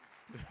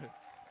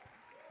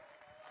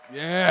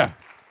Yeah.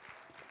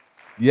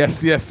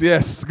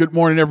 Yes. Good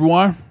morning,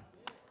 everyone.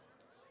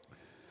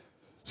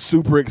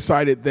 Super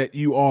excited that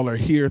you all are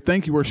here.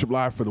 Thank you, Worship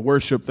Live, for the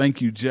worship.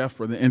 Thank you, Jeff,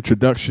 for the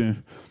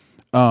introduction.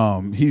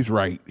 He's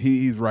right.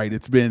 He's right.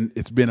 It's been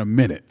a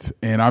minute,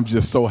 and I'm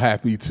just so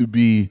happy to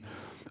be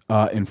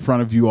in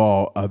front of you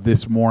all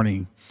this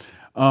morning.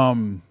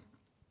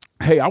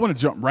 Hey, I want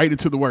to jump right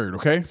into the word,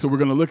 okay? So we're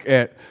going to look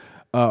at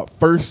 1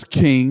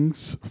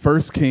 Kings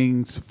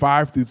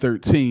 5 through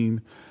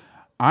 13.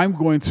 I'm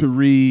going to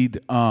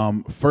read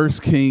 1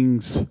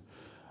 Kings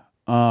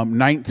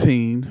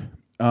 19,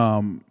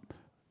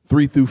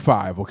 3 through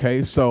 5,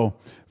 okay? So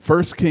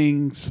 1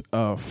 Kings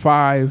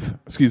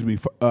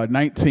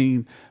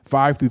 19,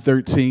 5 through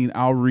 13.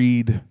 I'll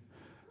read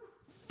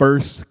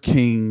 1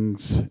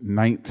 Kings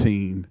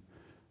 19,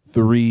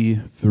 3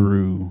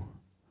 through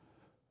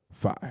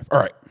 5. All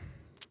right.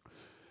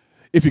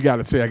 If you got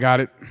it, say I got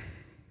it.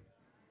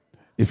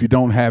 If you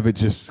don't have it,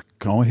 just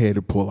go ahead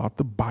and pull out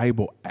the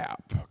Bible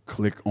app.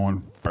 Click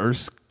on 1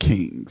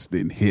 Kings,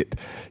 then hit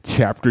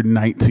chapter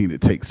 19.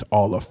 It takes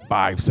all of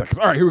 5 seconds.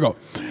 All right, here we go.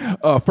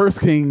 1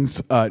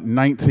 Kings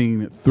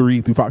 19,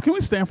 3 through 5. Can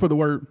we stand for the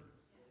word?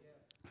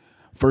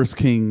 1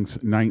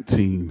 Kings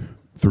 19,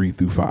 3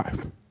 through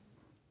 5.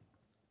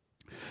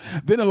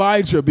 Then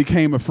Elijah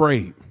became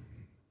afraid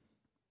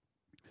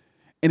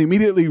and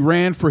immediately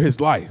ran for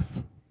his life.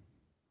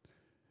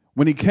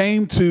 When he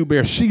came to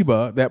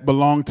Beersheba that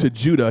belonged to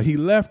Judah, he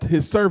left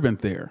his servant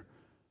there.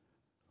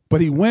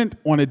 But he went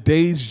on a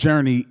day's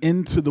journey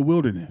into the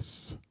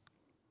wilderness.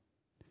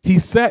 He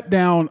sat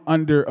down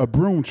under a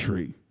broom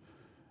tree.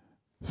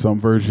 Some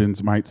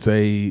versions might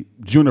say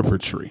juniper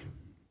tree.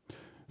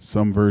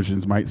 Some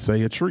versions might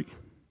say a tree.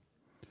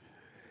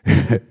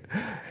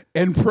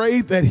 And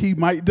prayed that he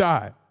might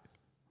die.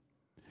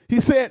 He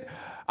said,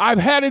 I've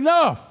had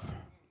enough.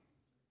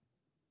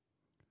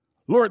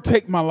 Lord,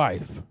 take my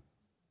life,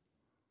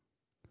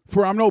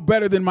 for I'm no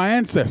better than my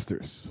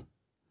ancestors.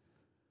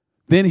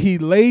 Then he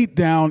laid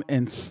down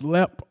and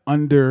slept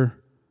under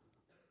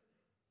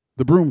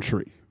the broom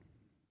tree.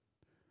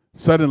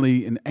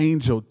 Suddenly, an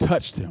angel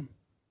touched him.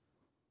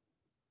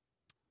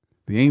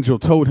 The angel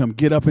told him,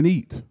 get up and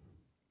eat.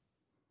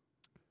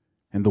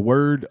 And the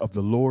word of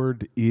the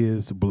Lord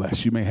is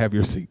blessed. You may have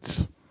your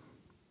seats.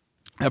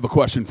 I have a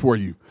question for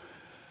you.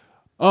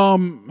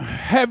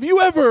 Have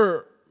you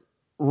ever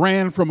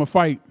ran from a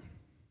fight?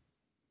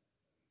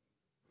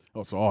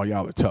 Oh, so all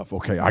y'all are tough.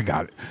 Okay, I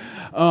got it.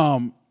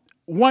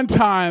 One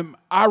time,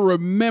 I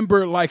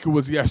remember like it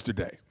was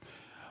yesterday.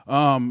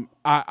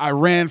 I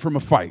ran from a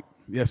fight.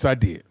 Yes, I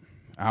did.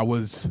 I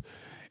was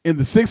in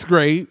the 6th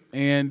grade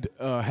and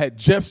had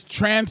just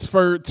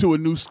transferred to a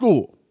new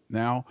school.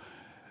 Now,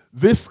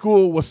 this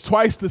school was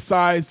twice the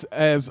size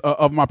as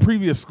of my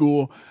previous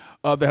school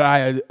that I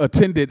had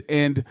attended.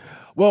 And,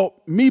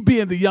 well, me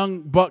being the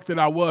young buck that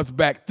I was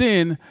back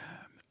then,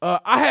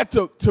 I had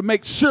to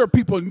make sure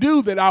people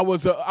knew that I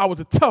was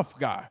a tough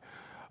guy,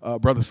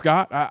 Brother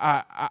Scott.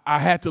 I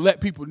had to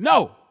let people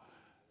know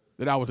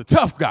that I was a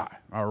tough guy.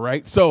 All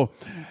right. So,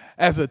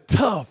 as a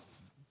tough,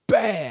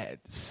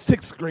 bad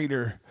 6th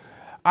grader,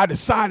 I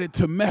decided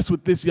to mess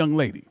with this young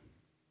lady.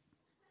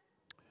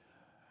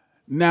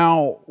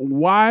 Now,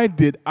 why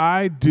did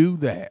I do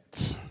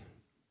that?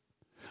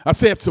 I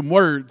said some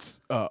words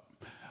that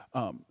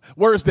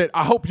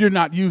I hope you're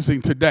not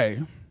using today.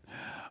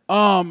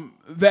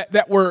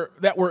 That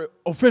were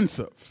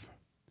offensive.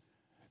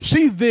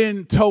 She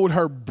then told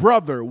her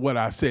brother what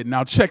I said.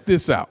 Now check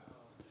this out.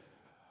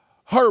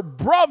 Her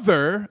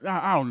brother,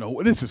 I don't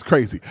know, this is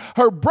crazy.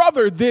 Her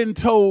brother then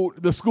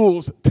told the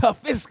school's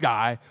toughest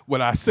guy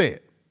what I said.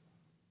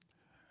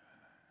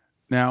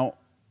 Now,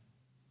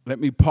 let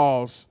me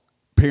pause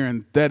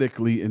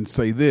parenthetically and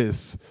say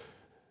this.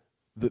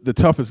 The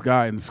toughest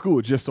guy in the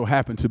school just so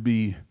happened to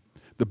be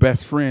the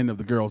best friend of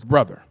the girl's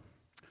brother.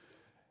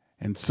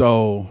 And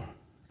so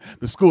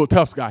the school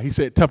tough guy, he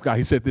said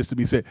this to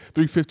me, he said,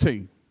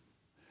 3:15,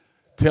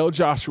 tell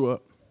Joshua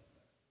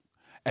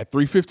at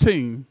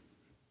 3:15,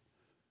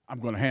 I'm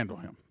going to handle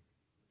him.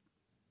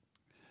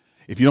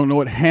 If you don't know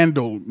what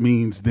handle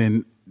means,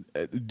 then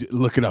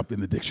look it up in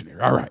the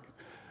dictionary. All right.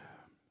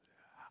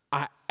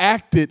 I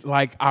acted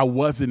like I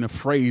wasn't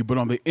afraid, but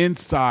on the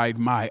inside,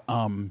 my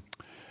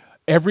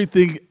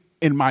everything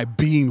in my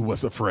being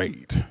was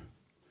afraid.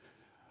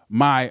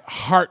 My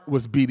heart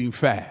was beating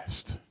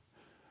fast.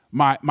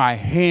 My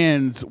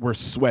hands were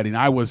sweating.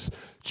 I was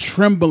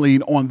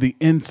trembling on the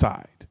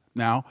inside.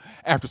 Now,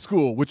 after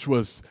school, which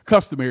was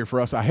customary for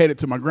us, I headed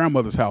to my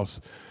grandmother's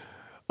house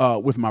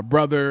with my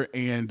brother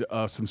and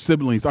some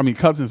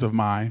cousins of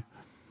mine.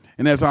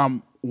 And as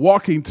I'm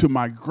walking to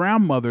my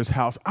grandmother's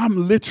house,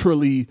 I'm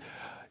literally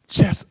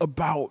just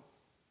about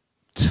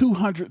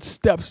 200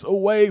 steps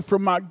away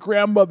from my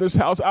grandmother's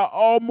house. I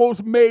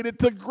almost made it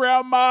to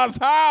grandma's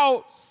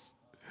house.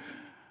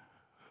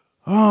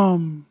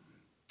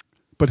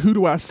 But who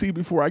do I see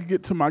before I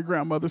get to my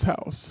grandmother's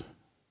house?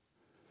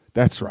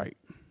 That's right.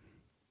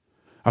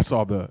 I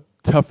saw the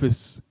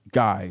toughest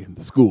guy in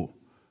the school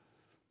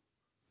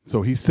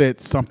So he said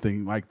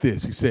something like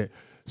this. He said,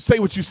 say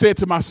what you said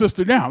to my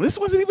sister now. This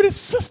wasn't even his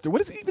sister.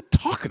 What is he even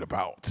talking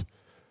about?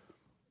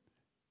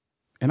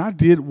 And I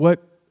did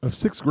what a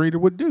sixth grader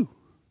would do.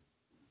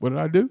 What did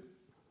I do?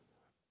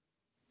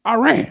 I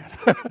ran.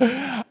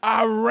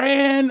 I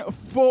ran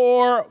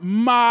for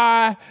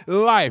my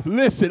life.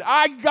 Listen,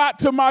 I got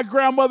to my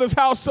grandmother's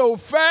house so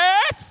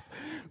fast.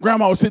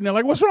 Grandma was sitting there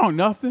like, what's wrong?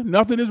 Nothing.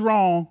 Nothing is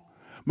wrong.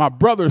 My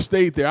brother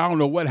stayed there. I don't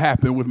know what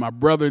happened with my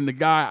brother and the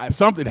guy.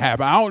 Something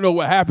happened. I don't know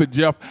what happened,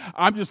 Jeff.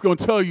 I'm just going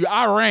to tell you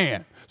I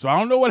ran. So I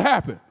don't know what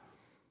happened.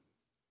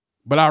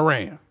 But I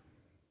ran.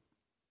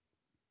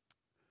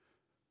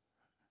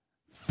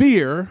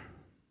 Fear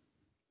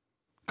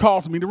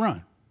caused me to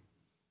run.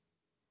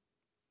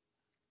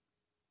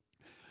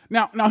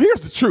 Now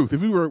here's the truth.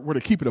 If we were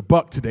to keep it a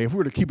buck today, a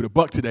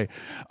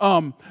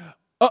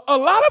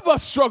lot of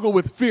us struggle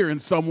with fear in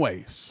some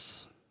ways.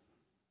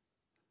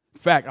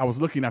 In fact, I was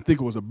looking, I think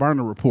it was a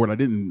Barna report. I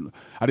didn't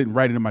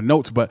write it in my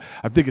notes, but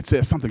I think it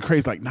says something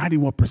crazy like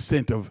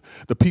 91% of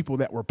the people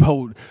that were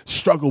polled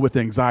struggle with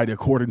anxiety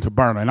according to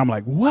Barna. And I'm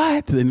like,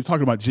 what? And you're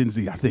talking about Gen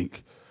Z, I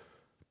think.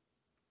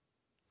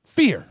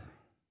 Fear.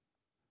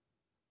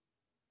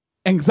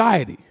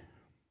 Anxiety.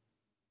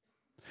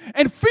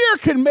 And fear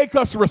can make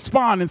us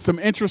respond in some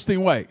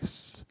interesting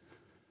ways.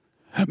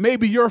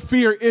 Maybe your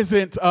fear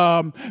isn't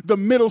the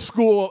middle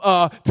school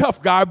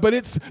tough guy, but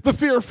it's the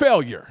fear of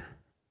failure,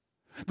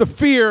 the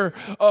fear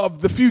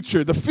of the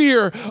future, the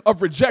fear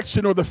of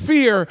rejection, or the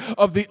fear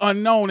of the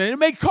unknown. And it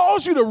may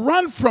cause you to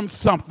run from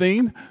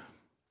something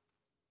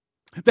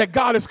that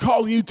God is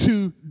calling you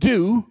to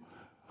do,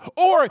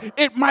 or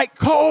it might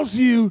cause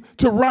you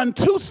to run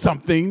to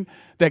something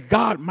that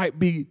God might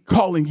be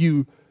calling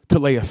you to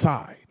lay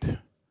aside.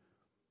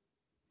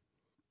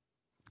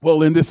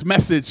 Well, in this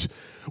message,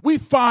 we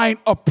find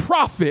a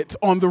prophet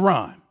on the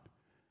run.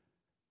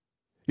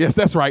 Yes,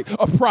 that's right.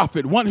 A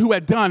prophet, one who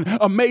had done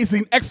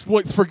amazing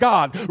exploits for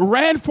God,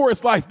 ran for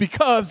his life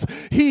because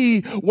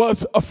he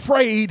was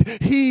afraid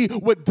he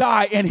would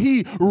die, and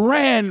he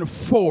ran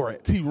for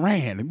it. He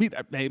ran.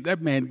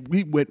 That man,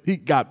 he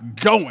got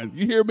going.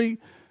 You hear me?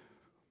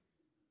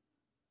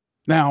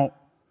 Now,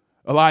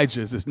 Elijah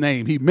is his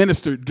name. He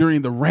ministered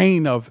during the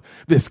reign of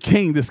this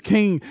king. This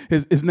king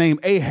is named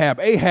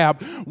Ahab.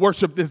 Ahab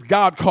worshiped this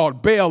god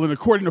called Baal. And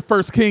according to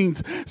 1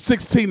 Kings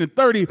 16 and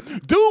 30,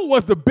 dude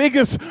was the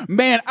biggest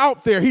man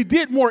out there. He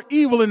did more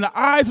evil in the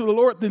eyes of the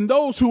Lord than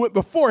those who went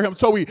before him.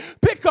 So we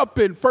pick up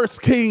in 1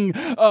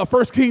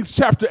 Kings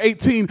chapter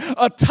 18,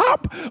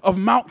 atop of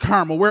Mount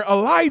Carmel, where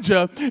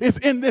Elijah is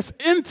in this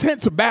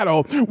intense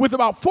battle with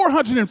about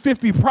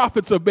 450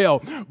 prophets of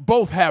Baal.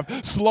 Both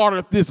have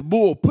slaughtered this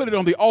bull, put it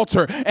on the altar,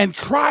 and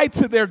cried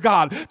to their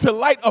God to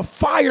light a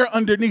fire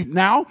underneath.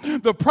 Now,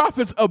 the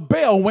prophets of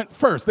Baal went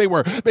first. They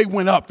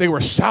went up, they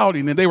were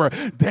shouting, and they were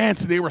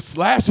dancing. They were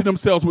slashing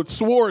themselves with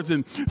swords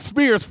and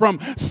spears from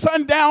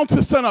sundown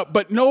to sunup,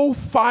 but no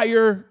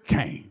fire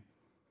came.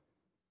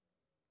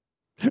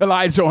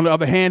 Elijah, on the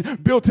other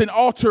hand, built an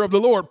altar of the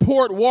Lord,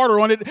 poured water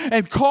on it,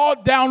 and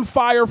called down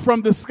fire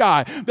from the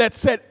sky that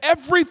set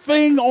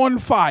everything on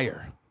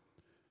fire.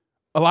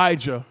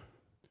 Elijah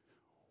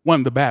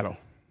won the battle.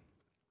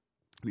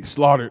 He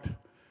slaughtered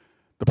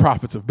the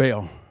prophets of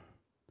Baal.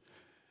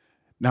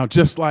 Now,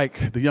 just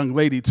like the young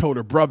lady told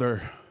her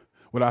brother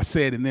what I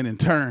said, and then in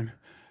turn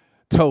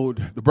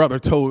the brother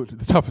told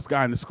the toughest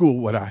guy in the school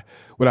what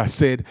I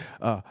said,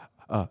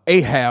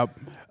 Ahab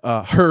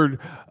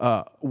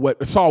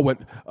saw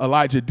what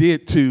Elijah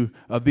did to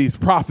these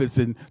prophets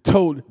and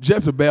told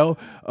Jezebel,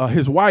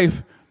 his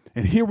wife.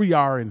 And here we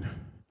are in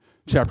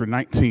chapter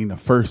 19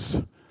 of 1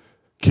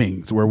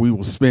 Kings, where we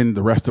will spend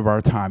the rest of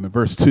our time. In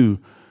verse 2,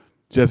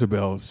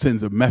 Jezebel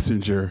sends a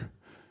messenger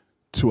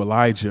to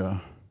Elijah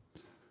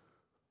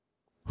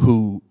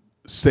who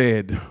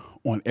said,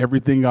 on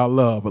everything I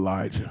love,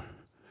 Elijah.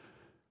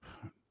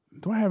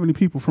 Do I have any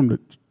people from the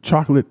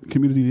chocolate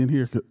community in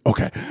here?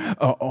 Okay.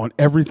 On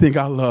everything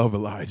I love,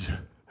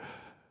 Elijah.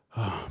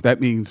 That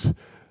means,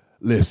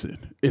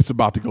 listen, it's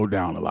about to go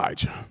down,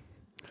 Elijah.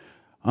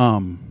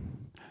 I'm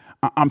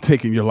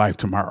taking your life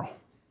tomorrow.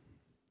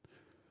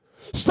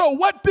 So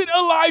what did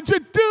Elijah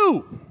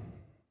do?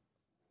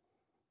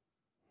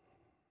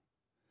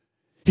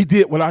 He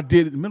did what I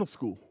did in middle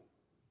school.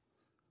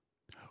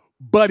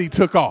 But he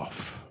took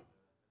off.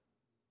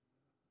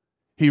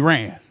 He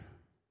ran.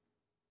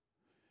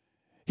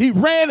 He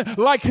ran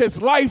like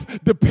his life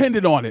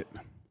depended on it.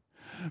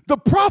 The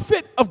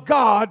prophet of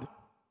God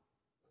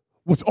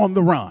was on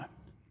the run.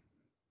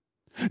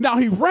 Now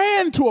he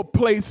ran to a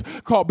place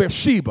called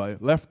Beersheba,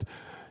 left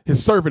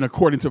his servant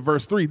according to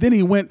verse 3. Then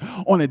he went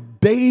on a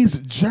day's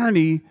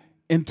journey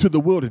into the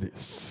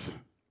wilderness.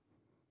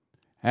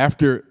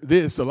 After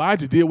this,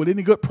 Elijah did what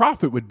any good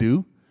prophet would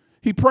do.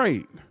 He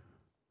prayed.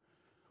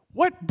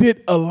 What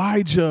did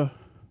Elijah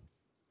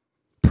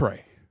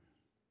pray?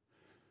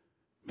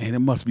 Man, it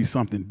must be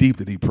something deep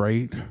that he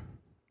prayed.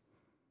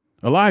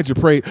 Elijah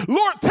prayed,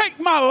 Lord, take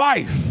my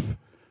life.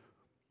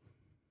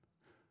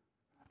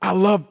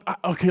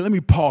 Okay, let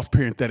me pause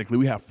parenthetically.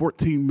 We have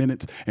 14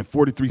 minutes and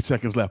 43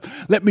 seconds left.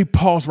 Let me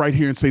pause right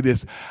here and say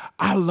this.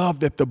 I love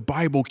that the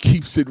Bible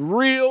keeps it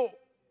real.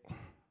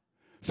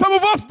 Some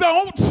of us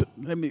don't.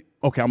 I'm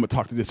going to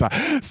talk to this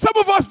side. Some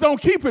of us don't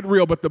keep it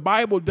real, but the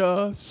Bible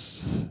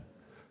does.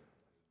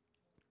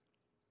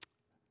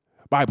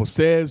 Bible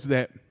says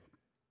that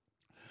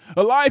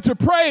Elijah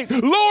prayed,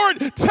 Lord,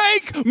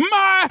 take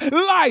my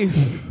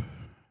life.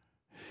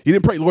 He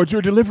didn't pray, Lord, you're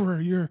a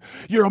deliverer.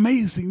 You're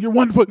amazing. You're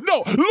wonderful.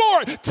 No,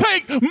 Lord,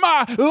 take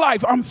my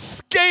life. I'm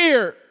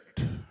scared.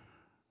 And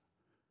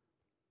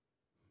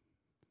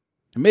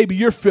maybe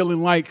you're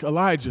feeling like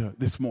Elijah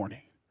this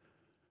morning.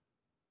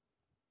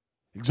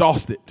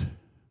 Exhausted,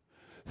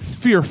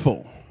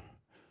 fearful,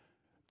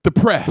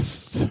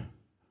 depressed.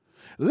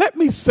 Let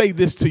me say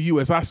this to you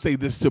as I say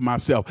this to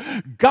myself.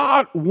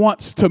 God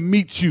wants to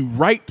meet you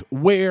right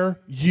where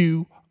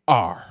you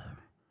are.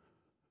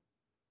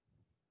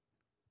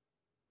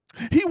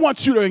 He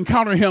wants you to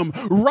encounter him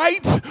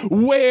right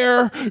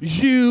where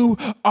you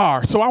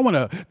are. So I want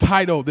to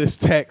title this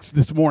text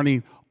this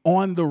morning,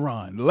 On the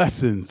Run,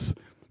 Lessons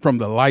from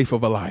the Life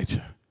of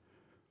Elijah.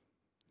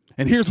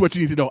 And here's what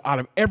you need to know out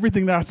of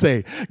everything that I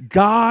say.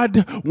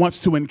 God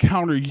wants to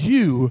encounter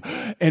you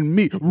and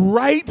me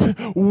right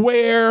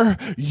where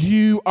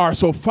you are.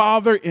 So,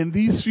 Father, in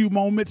these few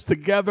moments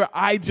together,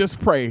 I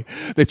just pray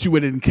that you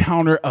would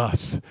encounter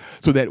us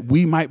so that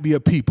we might be a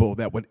people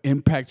that would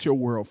impact your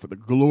world for the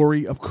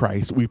glory of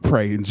Christ. We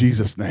pray in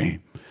Jesus'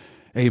 name.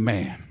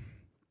 Amen.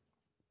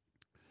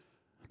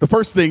 The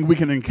first thing we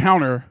can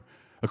encounter,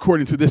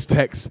 according to this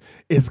text,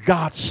 is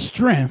God's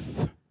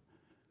strength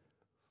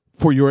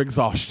for your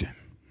exhaustion.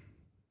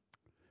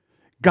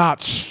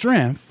 God's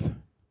strength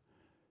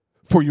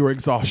for your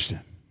exhaustion.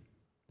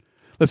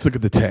 Let's look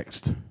at the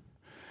text.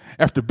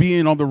 After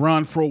being on the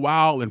run for a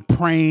while and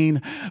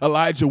praying,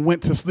 Elijah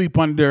went to sleep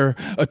under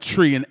a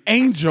tree. An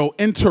angel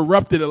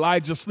interrupted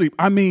Elijah's sleep.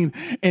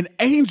 An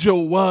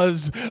angel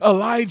was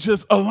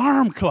Elijah's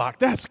alarm clock.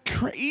 That's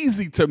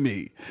crazy to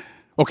me.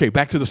 Okay,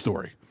 back to the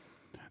story.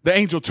 The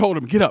angel told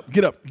him, get up,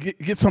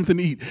 get something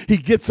to eat. He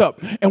gets up,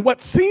 and what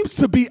seems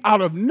to be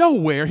out of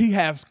nowhere, he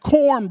has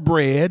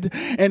cornbread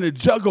and a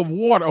jug of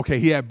water. Okay,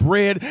 he had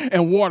bread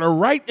and water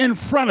right in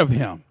front of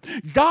him.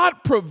 God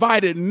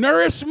provided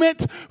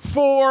nourishment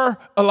for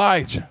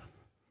Elijah,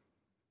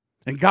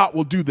 and God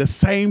will do the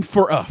same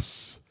for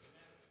us.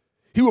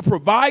 He will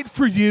provide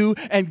for you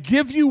and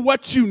give you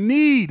what you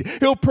need.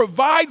 He'll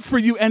provide for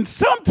you. And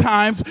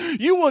sometimes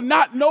you will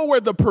not know where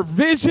the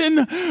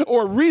provision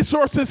or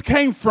resources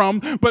came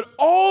from, but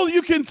all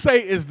you can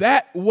say is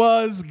that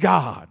was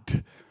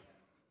God.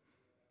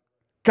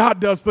 God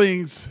does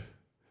things.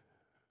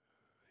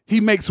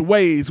 He makes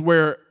ways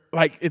where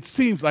it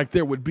seems like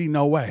there would be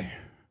no way.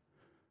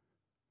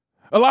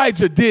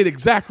 Elijah did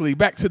exactly,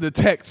 back to the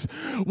text,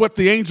 what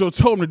the angel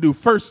told him to do.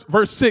 First,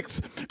 verse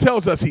 6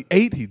 tells us he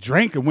ate, he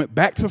drank, and went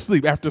back to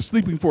sleep. After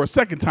sleeping for a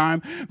second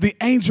time, the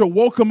angel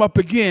woke him up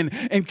again,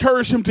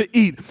 encouraged him to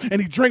eat,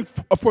 and he drank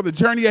for the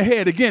journey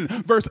ahead. Again,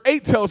 verse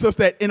 8 tells us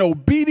that in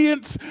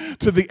obedience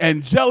to the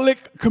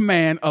angelic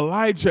command,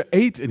 Elijah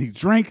ate and he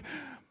drank.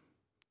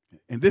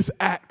 And this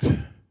act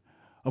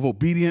of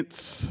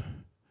obedience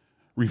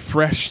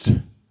refreshed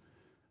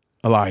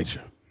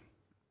Elijah.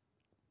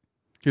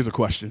 Here's a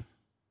question.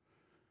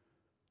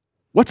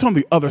 What's on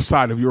the other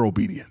side of your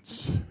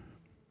obedience?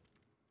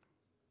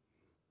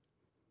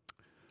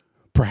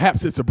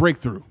 Perhaps it's a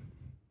breakthrough.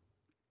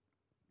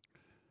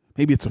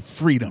 Maybe it's a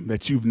freedom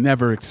that you've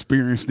never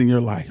experienced in your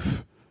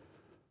life.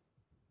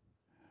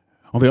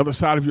 On the other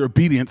side of your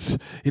obedience,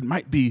 it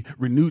might be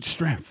renewed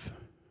strength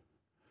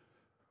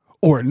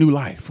or a new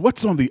life.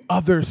 What's on the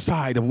other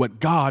side of what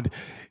God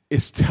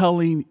is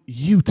telling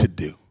you to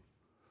do?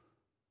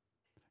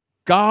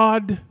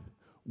 God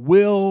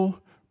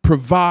will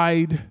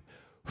provide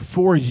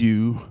for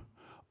you.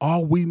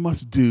 All we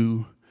must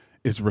do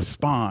is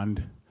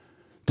respond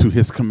to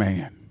his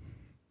command.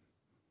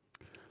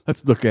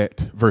 Let's look at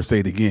verse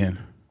 8 again.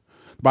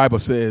 The Bible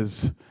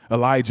says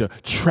Elijah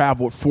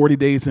traveled 40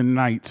 days and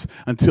nights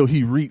until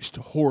he reached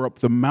Horeb,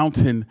 the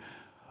mountain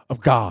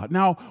of God.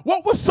 Now,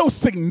 what was so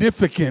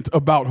significant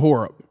about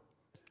Horeb?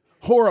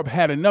 Horeb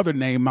had another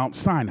name, Mount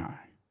Sinai.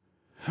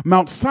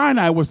 Mount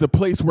Sinai was the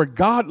place where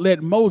God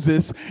led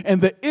Moses and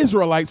the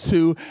Israelites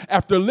to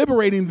after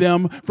liberating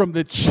them from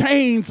the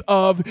chains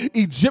of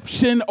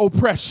Egyptian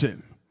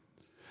oppression.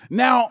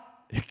 Now,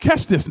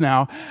 catch this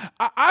now.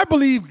 I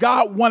believe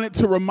God wanted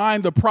to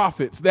remind the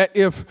prophets that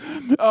if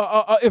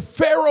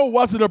Pharaoh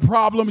wasn't a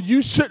problem,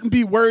 you shouldn't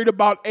be worried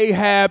about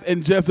Ahab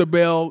and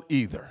Jezebel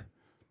either.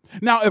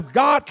 Now, if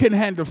God can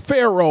handle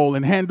Pharaoh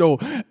and handle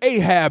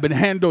Ahab and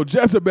handle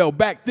Jezebel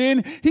back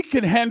then, he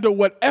can handle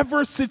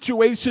whatever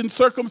situation,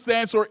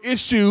 circumstance, or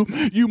issue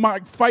you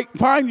might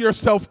find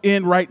yourself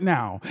in right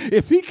now.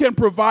 If he can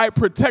provide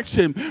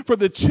protection for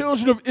the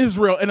children of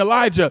Israel and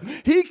Elijah,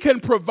 he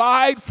can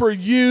provide for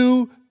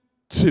you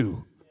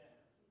too.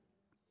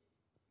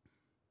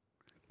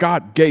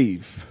 God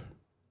gave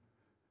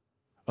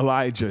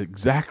Elijah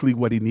exactly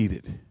what he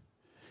needed.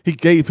 He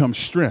gave him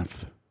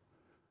strength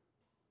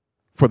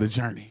for the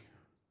journey.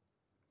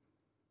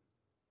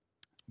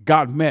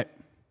 God met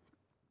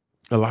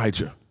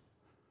Elijah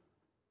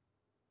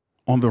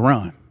on the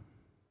run,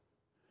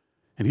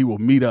 and he will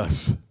meet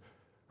us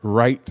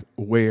right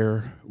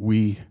where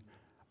we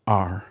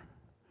are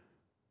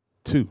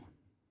too.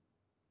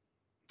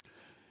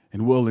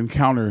 And we'll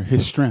encounter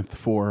his strength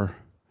for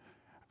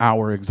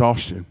our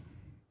exhaustion.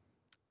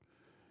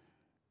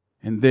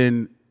 And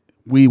then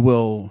we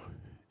will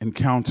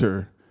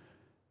encounter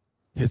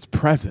his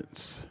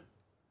presence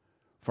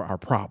for our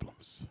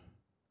problems.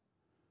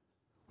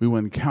 We will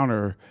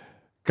encounter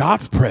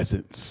God's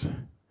presence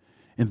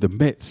in the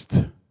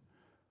midst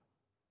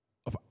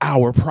of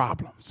our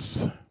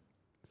problems.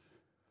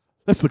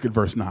 Let's look at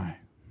verse 9.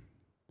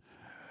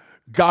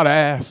 God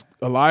asked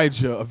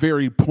Elijah a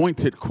very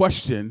pointed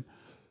question.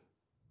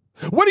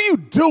 What are you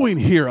doing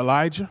here,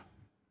 Elijah?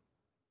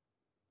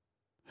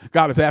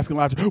 God is asking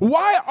Elijah,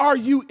 why are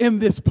you in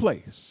this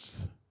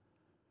place?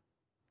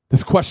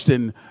 This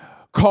question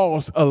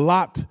caused a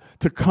lot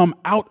to come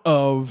out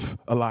of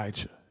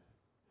Elijah.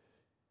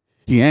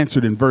 He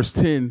answered in verse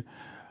 10,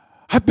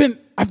 I've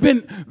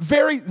been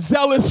very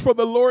zealous for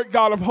the Lord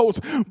God of hosts,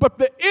 but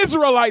the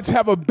Israelites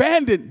have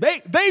abandoned.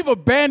 They've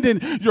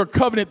abandoned your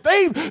covenant.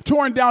 They've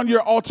torn down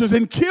your altars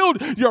and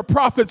killed your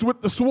prophets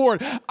with the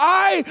sword.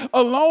 I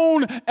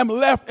alone am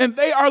left, and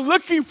they are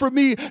looking for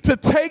me to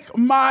take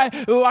my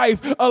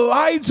life.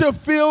 Elijah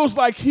feels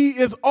like he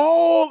is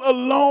all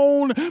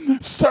alone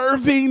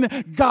serving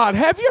God.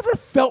 Have you ever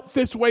felt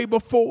this way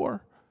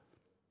before?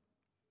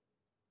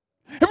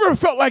 Have you ever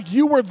felt like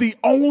you were the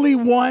only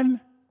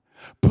one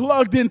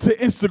plugged into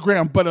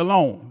Instagram, but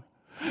alone?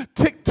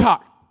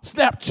 TikTok,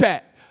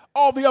 Snapchat,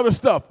 all the other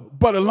stuff,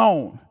 but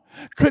alone.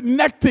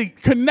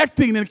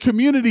 Connecting in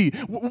community,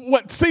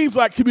 what seems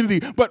like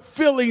community, but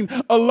feeling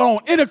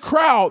alone. In a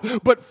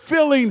crowd, but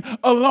feeling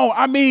alone.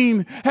 I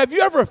mean, have you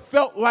ever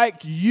felt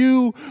like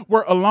you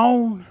were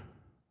alone?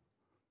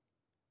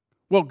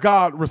 Well,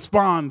 God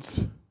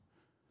responds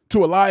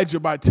to Elijah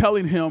by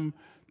telling him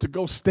to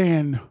go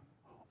stand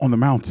on the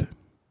mountain.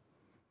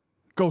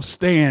 Go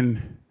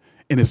stand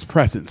in his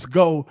presence.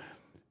 Go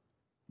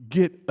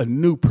get a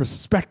new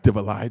perspective,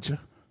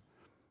 Elijah.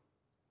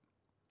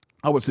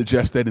 I would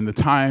suggest that in the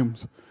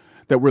times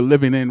that we're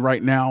living in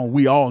right now,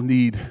 we all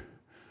need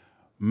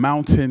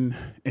mountain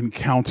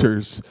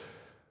encounters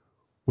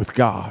with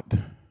God.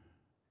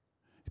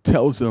 It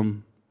tells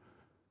them,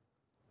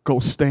 go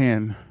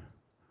stand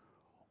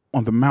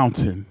on the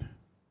mountain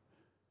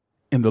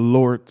in the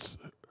Lord's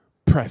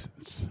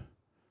presence.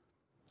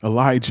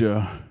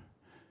 Elijah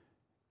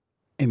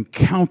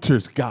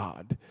encounters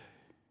God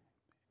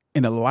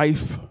in a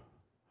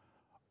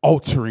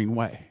life-altering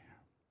way.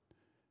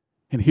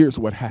 And here's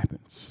what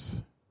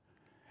happens.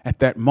 At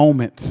that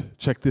moment,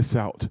 check this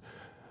out,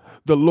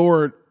 the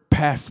Lord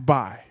passed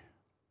by.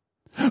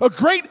 A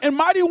great and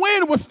mighty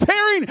wind was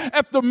tearing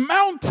at the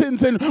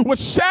mountains and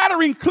was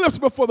shattering cliffs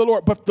before the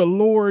Lord, but the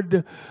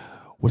Lord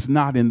was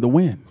not in the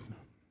wind.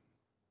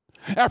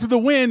 After the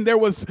wind, there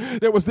was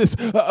this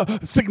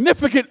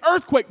significant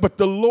earthquake, but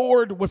the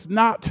Lord was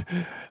not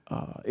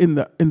in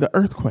the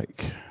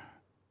earthquake.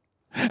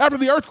 After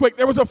the earthquake,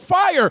 there was a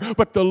fire,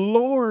 but the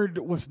Lord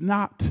was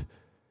not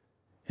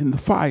in the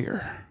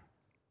fire.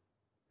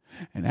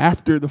 And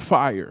after the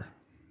fire,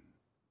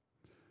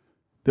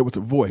 there was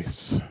a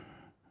voice,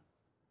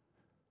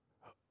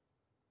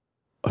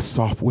 a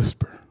soft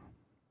whisper,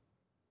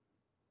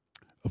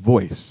 a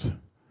voice,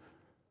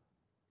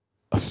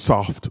 a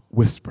soft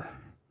whisper.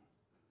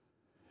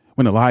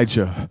 When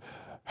Elijah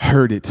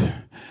heard it,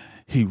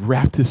 he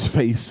wrapped his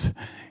face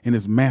in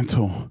his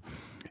mantle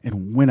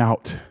and went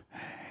out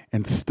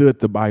and stood,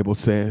 the Bible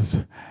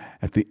says,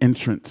 at the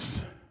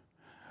entrance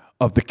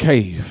of the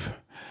cave.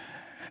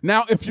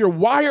 Now, if you're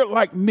wired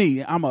like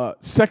me, I'm a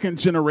second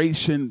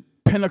generation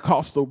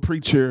Pentecostal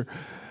preacher.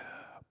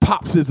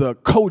 Pops is a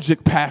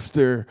Kojic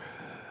pastor.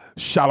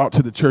 Shout out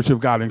to the Church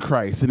of God in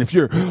Christ. And if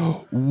you're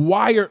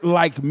wired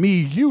like me,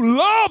 you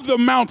love the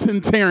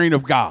mountain tearing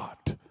of God.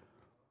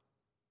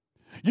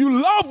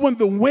 You love when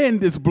the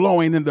wind is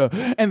blowing and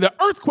the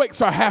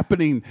earthquakes are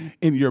happening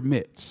in your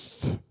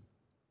midst.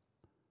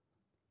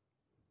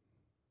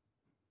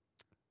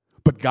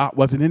 But God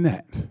wasn't in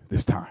that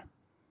this time.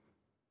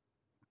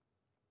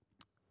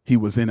 He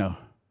was in a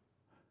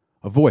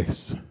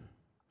voice,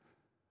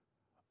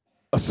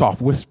 a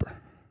soft whisper.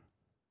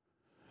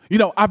 You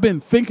know, I've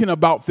been thinking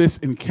about this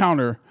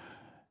encounter,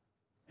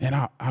 and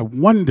I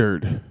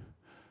wondered,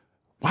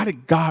 why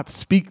did God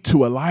speak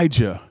to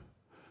Elijah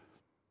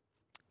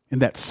in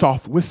that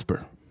soft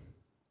whisper?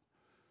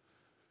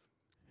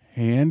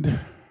 And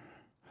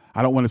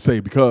I don't want to say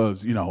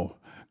because,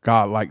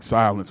 God likes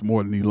silence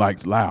more than he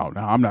likes loud.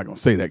 Now, I'm not going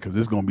to say that because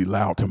it's going to be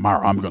loud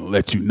tomorrow. I'm going to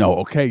let you know.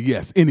 Okay,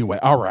 yes. Anyway,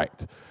 all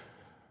right.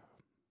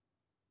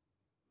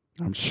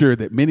 I'm sure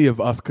that many of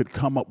us could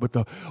come up with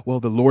the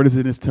Lord is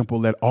in his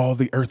temple. Let all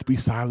the earth be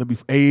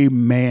silent.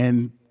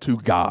 Amen to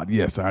God.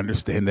 Yes, I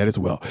understand that as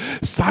well.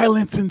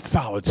 Silence and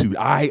solitude.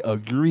 I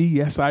agree.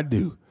 Yes, I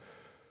do.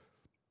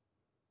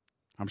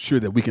 I'm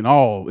sure that we can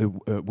all,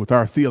 with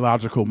our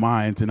theological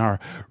minds and our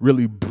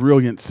really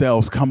brilliant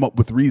selves, come up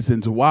with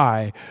reasons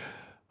why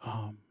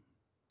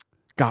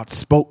God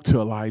spoke to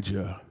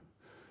Elijah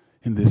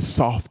in this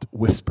soft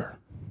whisper.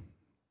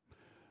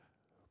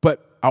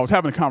 But I was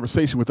having a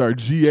conversation with our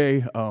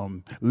GA,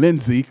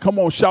 Lindsay. Come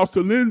on, shouts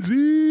to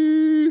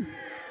Lindsay.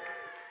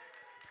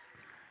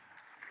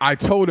 I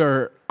told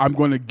her I'm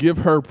going to give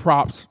her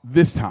props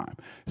this time.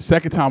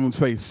 Second time, I'm going to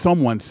say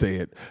someone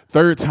said.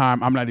 Third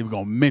time, I'm not even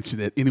going to mention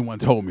that anyone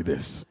told me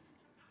this.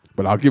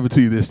 But I'll give it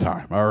to you this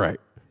time. All right.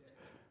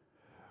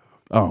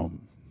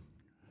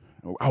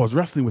 I was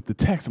wrestling with the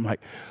text. I'm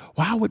like,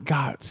 why would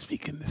God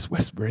speak in this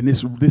whisper? And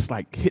this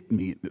like hit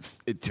me.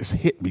 It just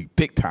hit me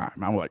big time.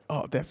 I'm like,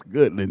 oh, that's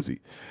good,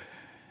 Lindsay.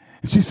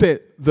 And she said,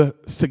 the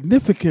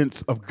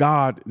significance of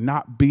God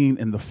not being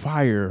in the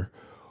fire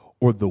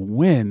or the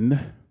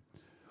wind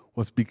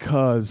was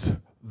because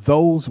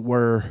those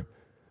were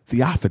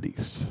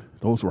theophanies.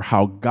 Those were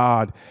how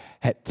God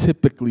had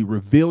typically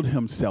revealed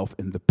himself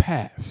in the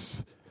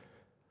past.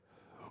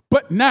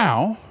 But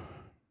now,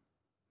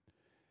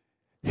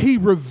 he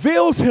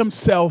reveals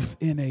himself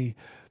in a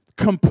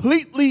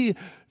completely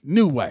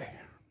new way.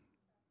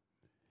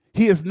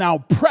 He is now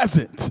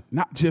present,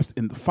 not just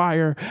in the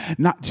fire,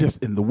 not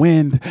just in the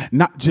wind,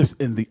 not just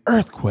in the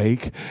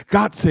earthquake.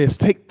 God says,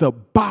 take the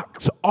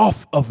box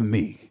off of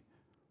me.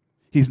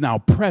 He's now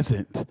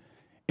present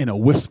in a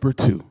whisper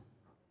too.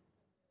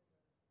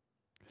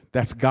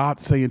 That's God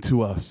saying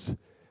to us,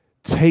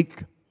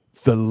 take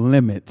the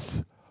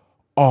limits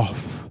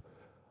off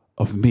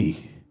of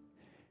me.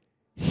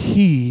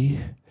 He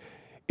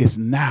is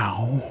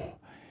now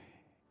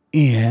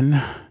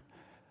in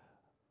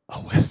a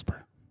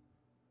whisper.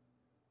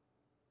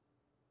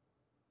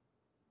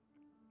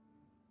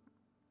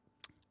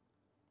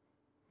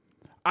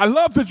 I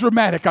love the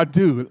dramatic. I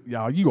do.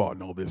 Y'all, you all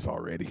know this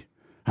already.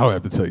 I don't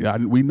have to tell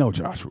you. We know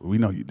Joshua. We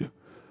know you do.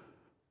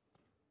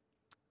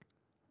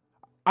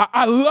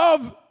 I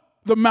love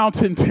the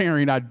mountain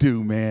tearing. I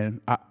do,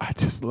 man. I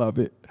just love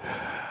it.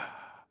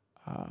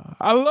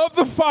 I love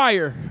the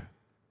fire.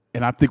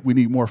 And I think we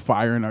need more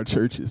fire in our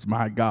churches.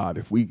 My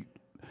God,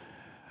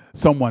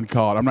 someone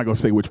called, I'm not going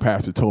to say which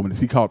pastor told me this.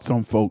 He called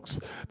some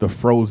folks the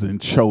frozen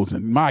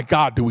chosen. My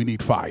God, do we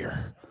need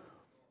fire?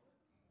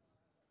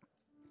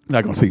 I'm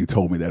not going to say you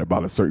told me that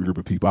about a certain group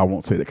of people. I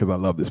won't say that because I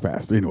love this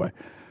pastor. Anyway.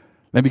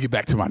 Let me get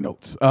back to my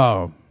notes.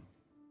 But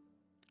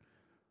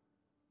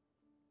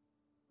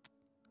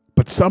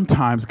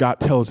sometimes God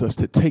tells us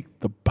to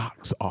take the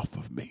box off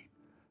of me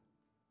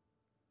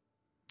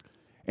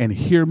and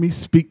hear me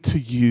speak to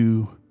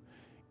you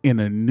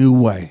in a new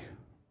way.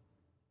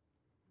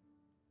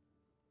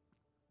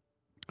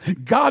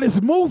 God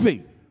is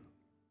moving,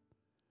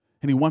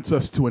 and he wants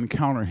us to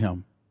encounter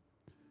him,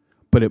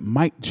 but it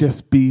might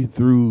just be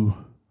through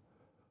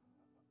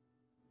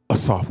a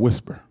soft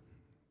whisper.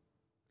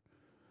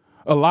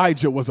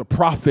 Elijah was a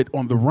prophet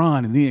on the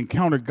run, and he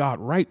encountered God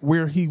right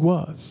where he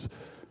was.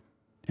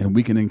 And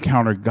we can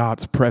encounter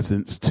God's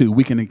presence too.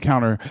 We can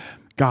encounter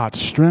God's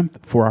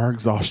strength for our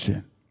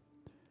exhaustion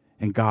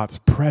and God's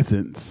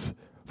presence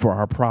for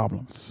our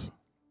problems.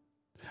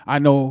 I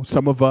know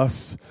some of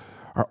us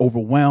are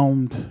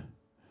overwhelmed.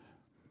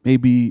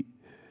 Maybe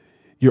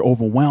you're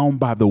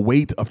overwhelmed by the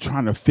weight of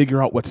trying to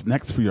figure out what's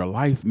next for your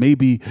life.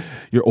 Maybe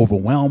you're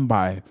overwhelmed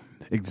by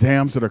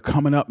exams that are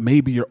coming up.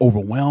 Maybe you're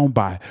overwhelmed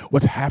by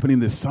what's happening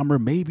this summer.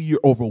 Maybe you're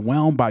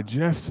overwhelmed by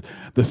just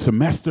the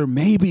semester.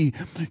 Maybe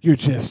you're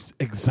just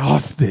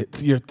exhausted.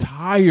 You're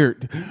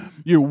tired.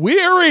 You're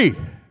weary.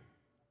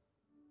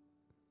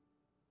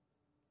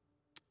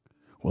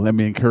 Well, let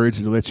me encourage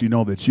you to let you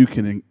know that you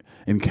can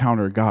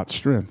encounter God's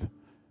strength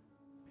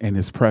and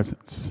his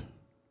presence.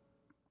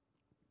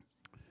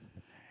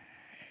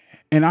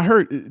 And I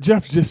heard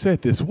Jeff just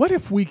said this. What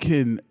if we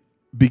can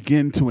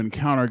begin to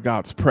encounter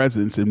God's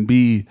presence and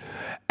be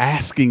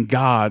asking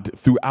God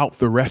throughout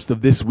the rest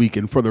of this week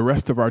and for the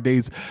rest of our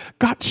days,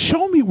 God,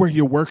 show me where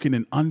you're working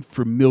in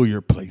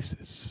unfamiliar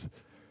places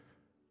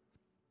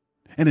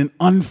and in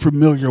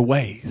unfamiliar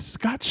ways.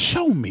 God,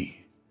 show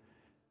me.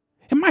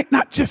 It might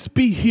not just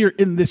be here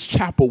in this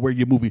chapel where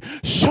you're moving.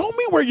 Show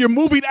me where you're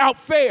moving out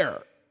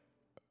there.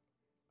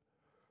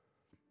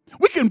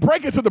 We can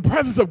break into the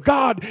presence of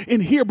God in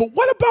here, but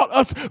what about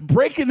us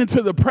breaking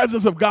into the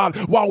presence of God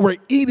while we're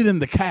eating in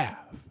the calf?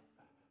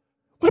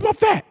 What about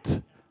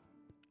that?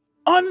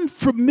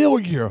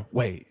 Unfamiliar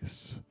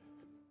ways.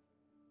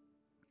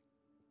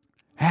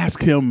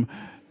 Ask him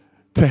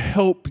to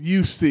help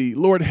you see.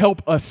 Lord,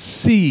 help us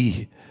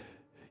see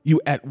you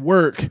at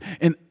work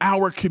in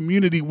our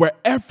community,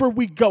 wherever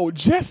we go,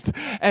 just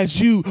as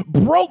you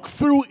broke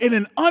through in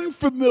an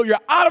unfamiliar,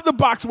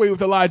 out-of-the-box way with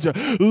Elijah.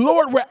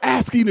 Lord, we're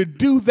asking you to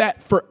do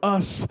that for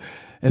us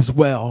as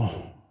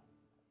well.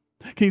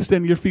 Can you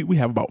stand on your feet? We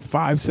have about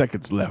 5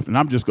 seconds left, and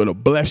I'm just going to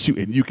bless you,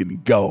 and you can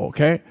go,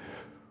 okay?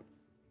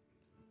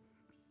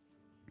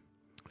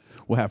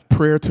 We'll have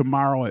prayer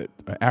tomorrow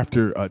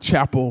after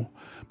chapel.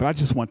 But I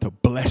just want to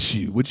bless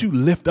you. Would you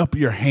lift up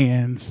your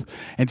hands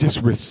and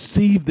just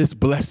receive this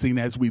blessing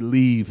as we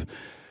leave?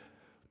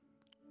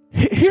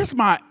 Here's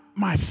my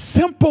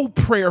simple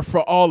prayer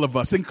for all of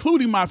us,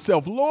 including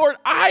myself. Lord,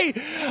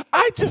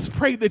 I just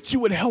pray that you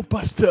would help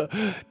us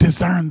to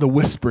discern the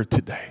whisper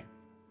today.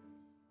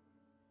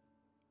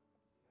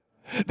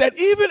 That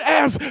even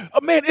as,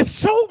 man, it's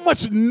so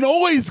much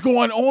noise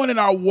going on in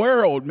our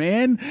world,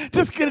 man.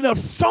 Just getting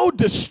us so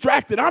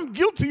distracted. I'm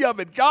guilty of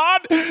it,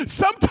 God.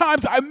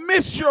 Sometimes I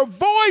miss your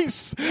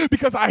voice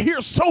because I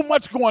hear so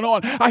much going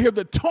on. I hear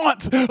the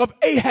taunts of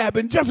Ahab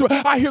and Jezebel.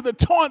 I hear the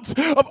taunts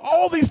of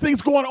all these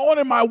things going on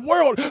in my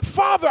world.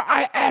 Father,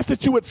 I ask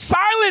that you would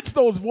silence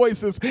those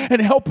voices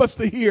and help us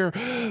to hear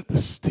the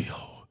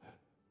still,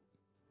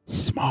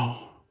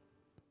 small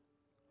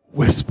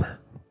whisper.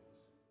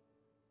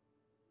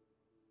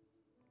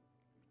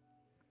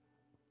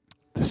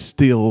 The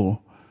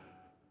still,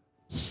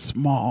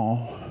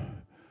 small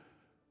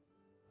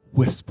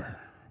whisper.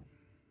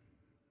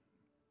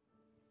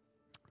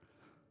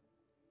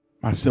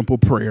 My simple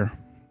prayer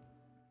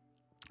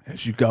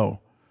as you go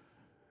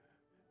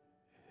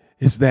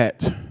is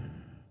that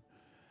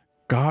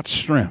God's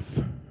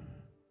strength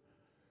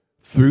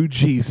through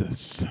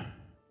Jesus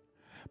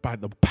by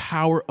the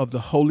power of the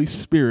Holy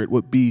Spirit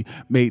would be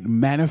made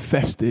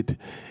manifested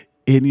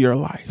in your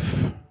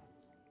life.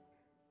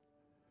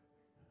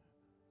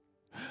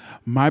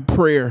 My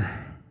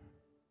prayer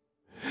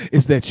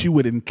is that you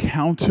would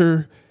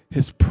encounter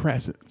his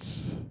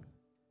presence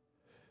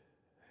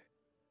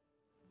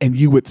and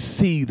you would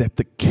see that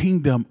the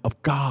kingdom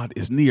of God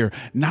is near,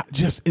 not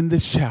just in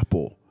this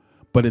chapel,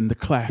 but in the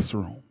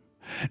classroom,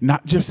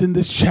 not just in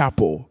this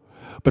chapel,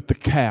 but the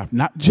calf,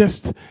 not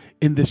just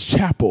in this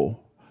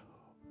chapel,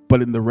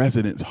 but in the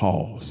residence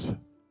halls.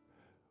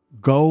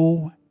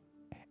 Go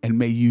and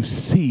may you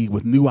see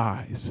with new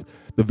eyes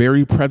the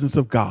very presence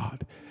of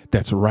God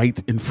that's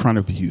right in front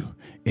of you.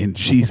 In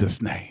Jesus'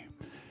 name,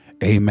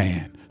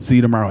 amen. See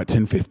you tomorrow at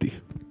 10:50.